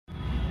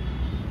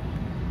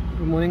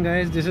Good morning,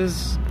 guys.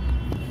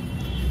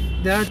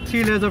 There are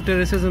 3 layers of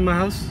terraces in my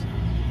house.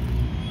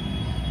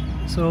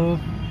 So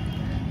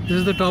this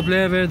is the top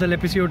layer where the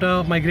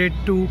Lepisiota migrate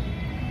to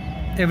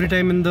every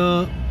time in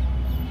the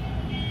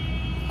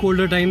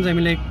colder times. I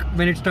mean, like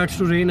when it starts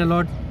to rain a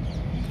lot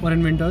or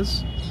in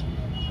winters.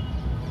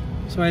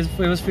 So I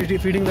was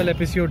feeding the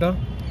Lepisiota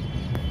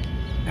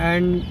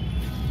and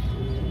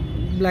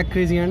black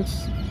crazy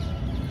ants.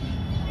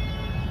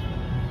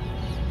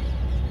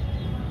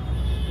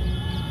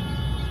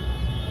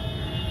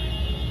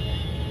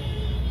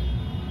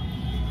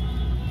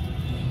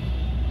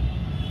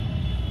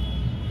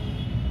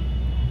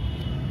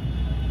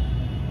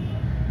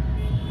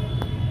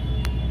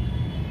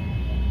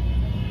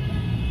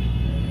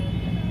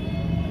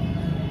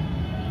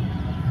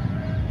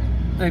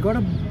 I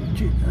got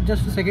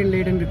just a second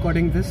late in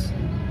recording this,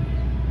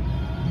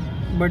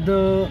 but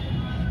the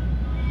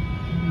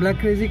black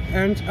crazy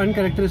ants,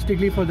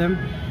 uncharacteristically for them,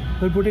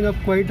 were putting up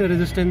quite a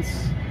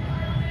resistance.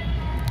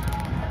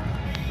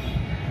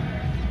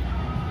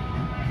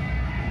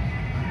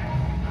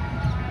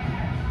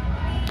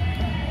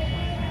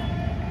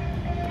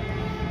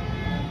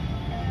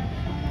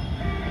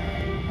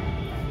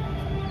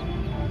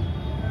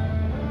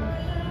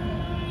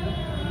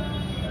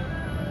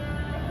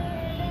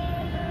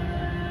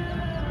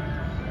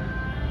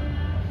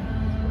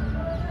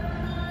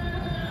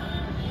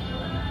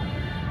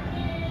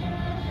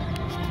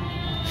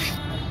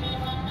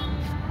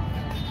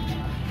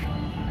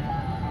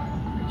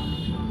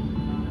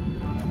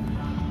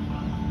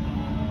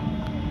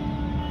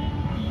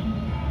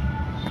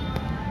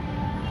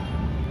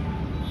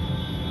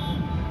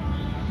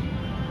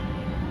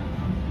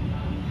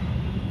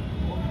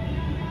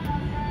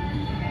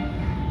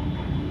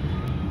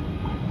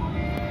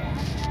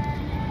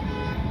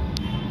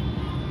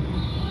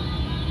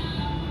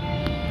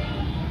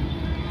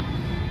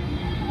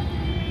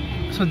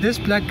 So this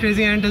black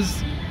crazy ant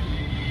is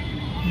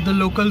the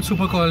local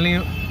super colony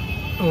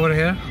over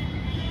here.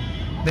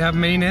 They have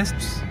many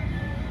nests.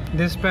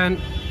 They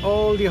span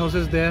all the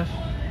houses there.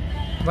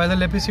 While the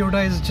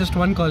Lepisiota is just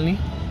one colony,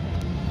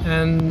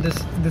 and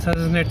this has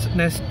a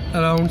nest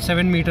around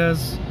 7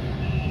 meters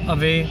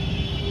away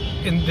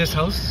in this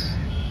house.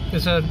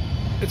 It's an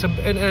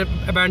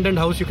abandoned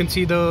house. You can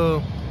see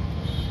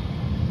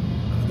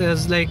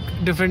there's like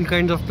different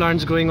kinds of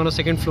plants growing on a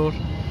second floor.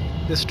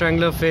 There's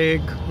strangler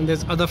fig and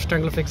there's other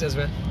strangler figs as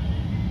well.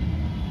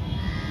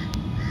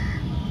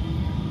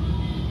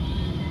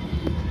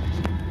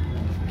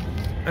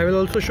 I will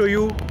also show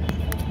you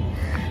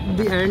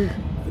the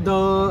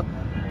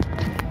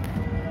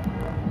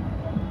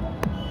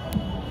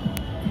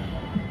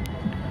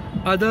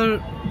other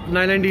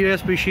Nylanderia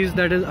species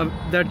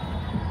that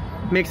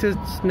makes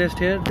its nest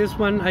here. This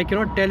one I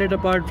cannot tell it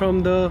apart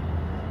from the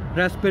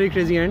raspberry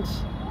crazy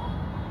ants.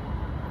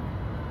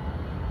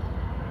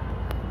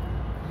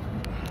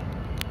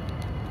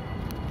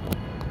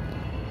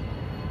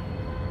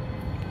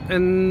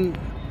 And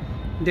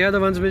they are the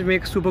ones which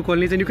make super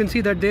colonies, and you can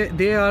see that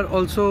they're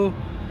also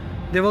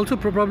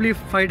probably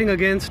fighting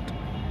against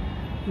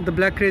the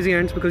black crazy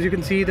ants, because you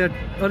can see that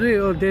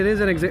there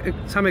is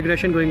some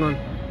aggression going on.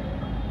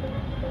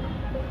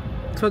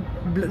 So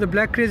the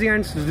black crazy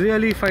ants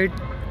really fight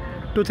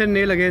tooth and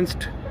nail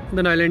against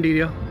the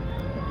Nylanderia.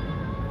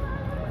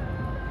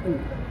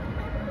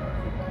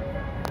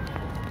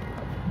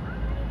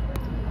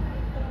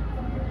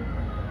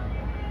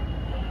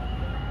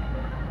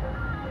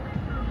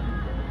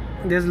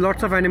 There's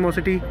lots of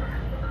animosity,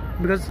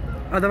 because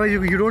otherwise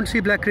you don't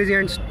see black crazy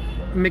ants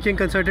making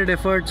concerted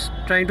efforts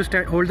trying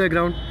to hold their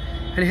ground.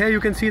 And here you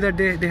can see that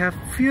they have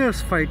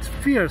fierce fights,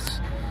 fierce.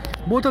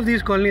 Both of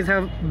these ants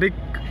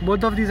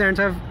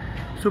have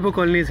super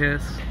colonies here.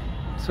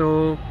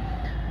 So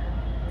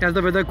as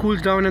the weather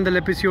cools down and the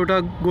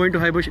Lepisiota go into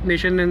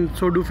hibernation, and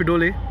so do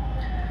Fidole,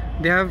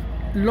 they have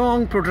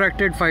long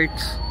protracted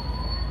fights.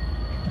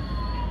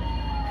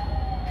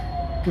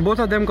 Both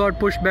of them got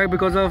pushed back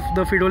because of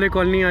the Fidole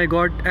colony I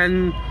got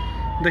and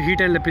the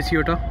heat and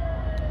Lepisiota.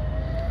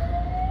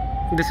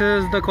 This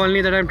is the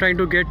colony that I'm trying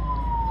to get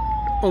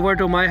over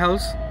to my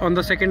house on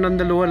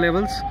the lower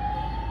levels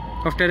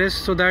of terrace,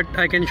 so that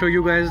I can show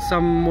you guys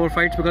some more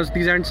fights, because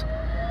these ants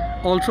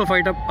also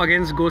fight up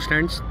against ghost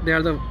ants. They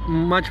are the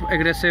much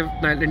aggressive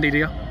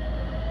Nylanderia.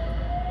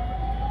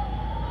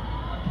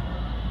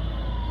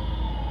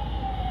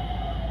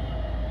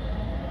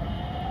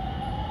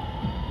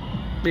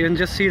 You can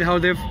just see how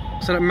they've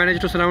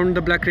managed to surround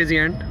the black crazy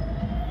ant.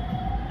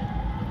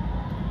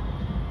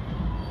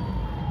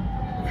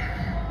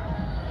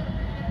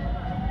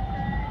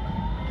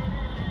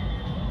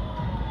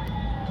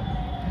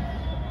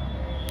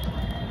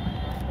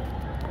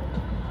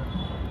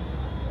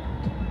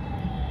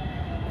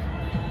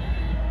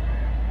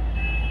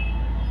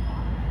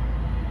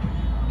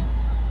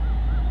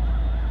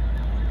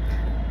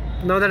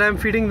 Now that I'm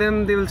feeding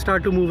them, they will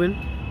start to move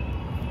in.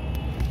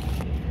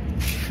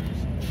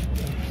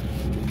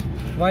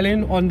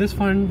 While on this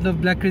front, the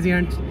black crazy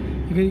ants,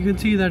 you can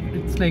see that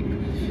it's like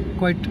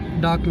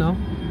quite dark now.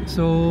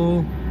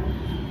 So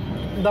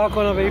dark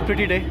on a very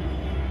pretty day.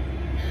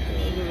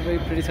 This is a very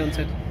pretty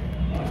sunset.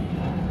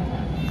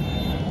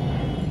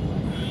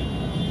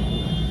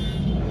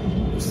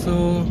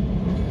 So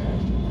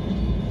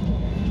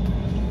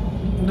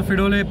the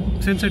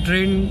Fidole, since it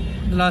rained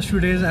the last few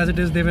days, as it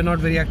is, they were not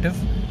very active.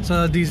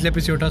 So these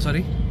Lepisiota,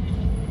 sorry.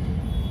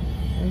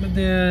 But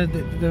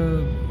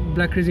the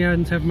black crazy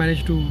ants have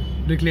managed to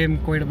reclaim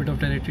quite a bit of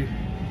territory.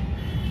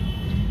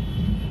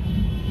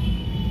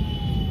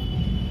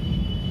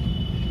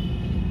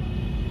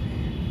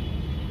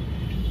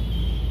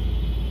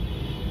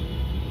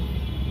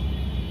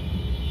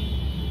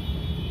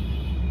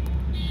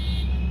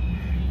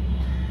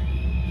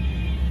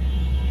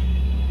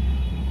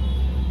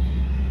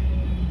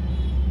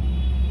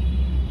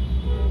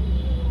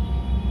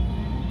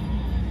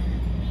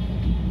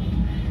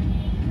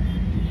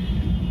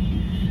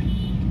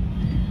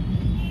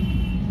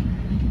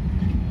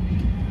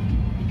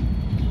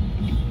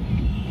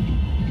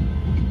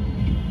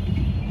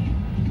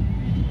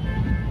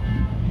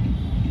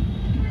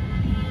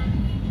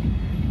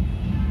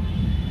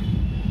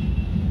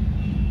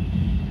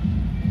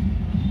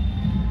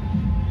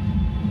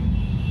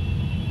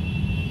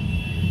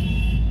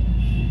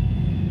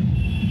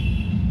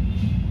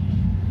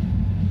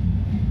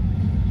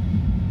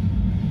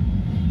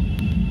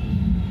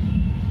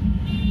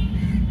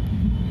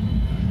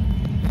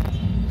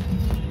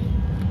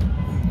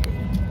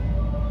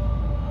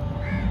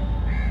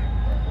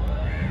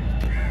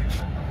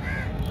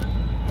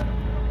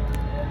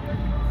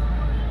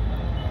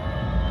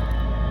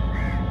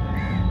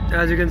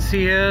 As you can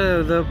see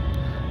here,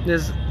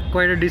 there's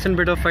quite a decent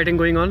bit of fighting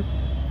going on.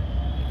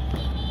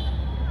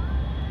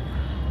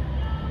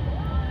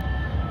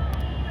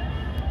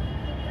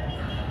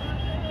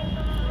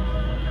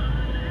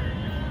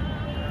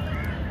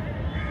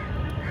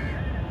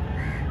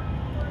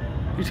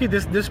 You see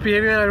this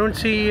behavior I don't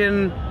see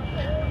in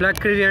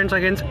black crazy ants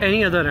against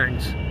any other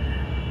ants.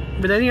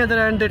 With any other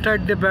ant,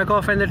 they back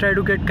off and they try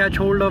to catch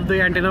hold of the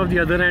antenna of the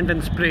other ant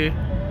and spray,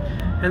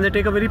 and they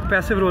take a very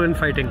passive role in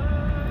fighting.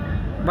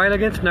 While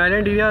against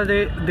Nylanderia,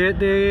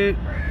 they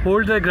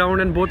hold their ground,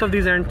 and both of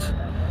these ants,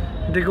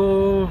 they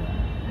go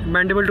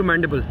mandible to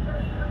mandible,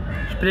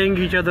 spraying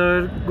each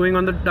other, going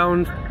on the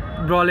down,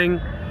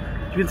 brawling.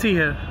 You can see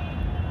here.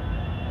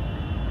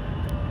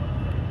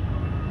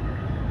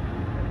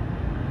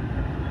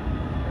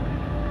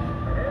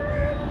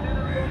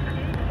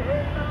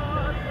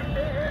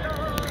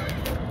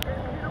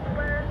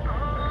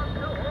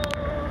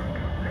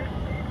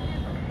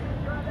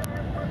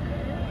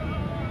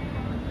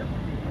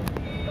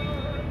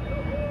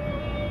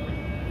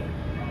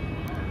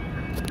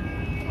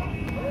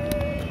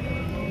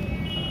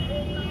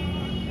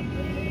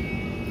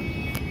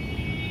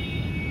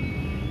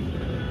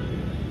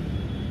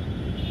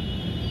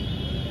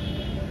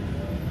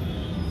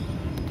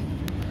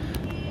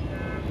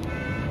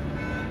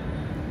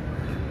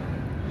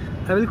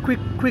 I will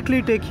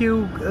quickly take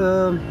you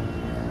to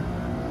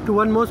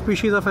one more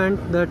species of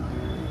ant that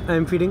I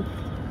am feeding.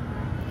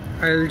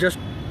 I'll just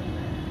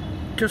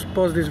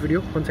pause this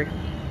video 1 second.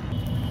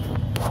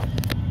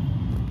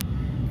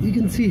 You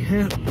can see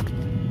here,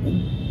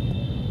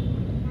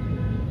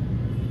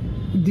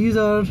 these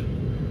are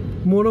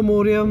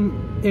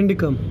Monomorium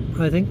indicum,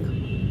 I think.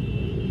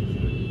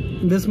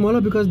 They're smaller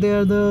because they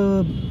are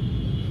the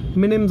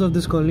minims of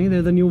this colony.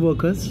 They're the new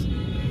workers,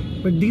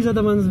 but these are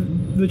the ones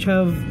which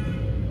have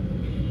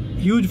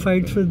huge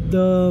fights with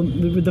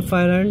the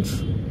fire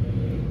ants.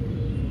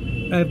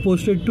 I've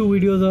posted 2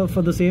 videos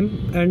for the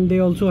same, and they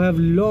also have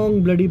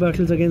long bloody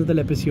battles against the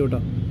Lepisiota.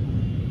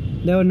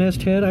 They have a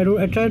nest here.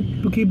 I try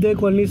to keep their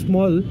colony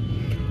small,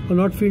 or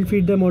not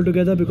feed them all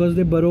together, because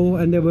they burrow,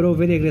 and they burrow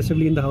very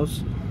aggressively in the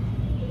house.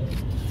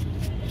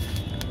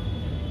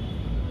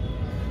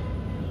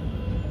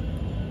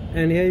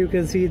 And here you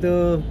can see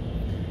the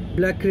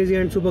black crazy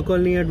ant super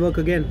colony at work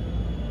again.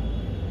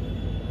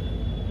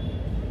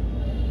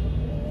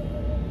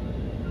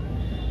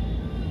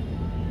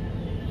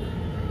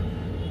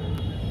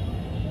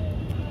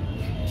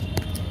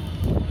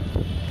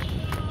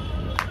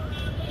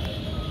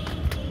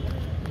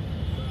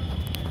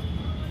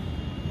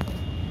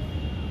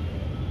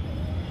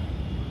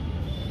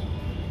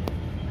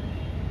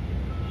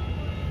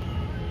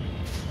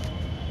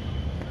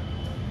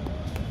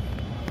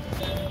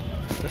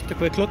 Just a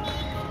quick look.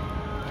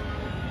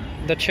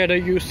 That shadow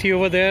you see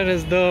over there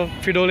is the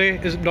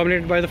Fidole, is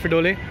dominated by the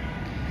Fidole.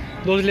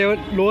 Those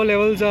lower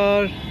levels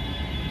are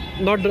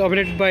not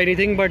dominated by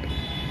anything, but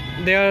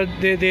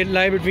they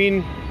lie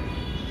between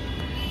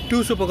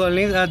 2 super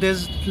colonies.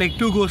 There's like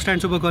 2 ghost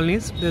ant super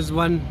colonies. There's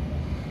one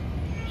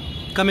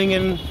coming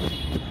in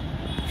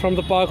from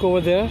the park over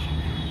there,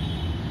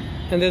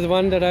 and there's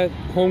one that I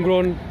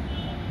homegrown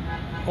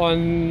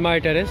on my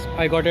terrace.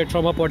 I got it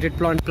from a potted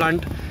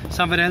plant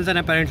somewhere else, and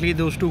apparently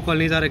those 2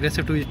 colonies are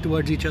aggressive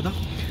towards each other.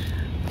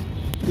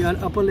 The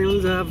upper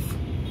levels have...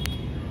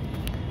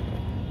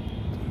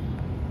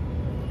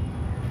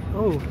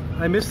 Oh,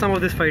 I missed some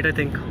of this fight, I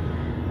think.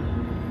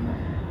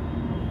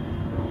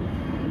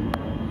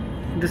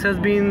 This is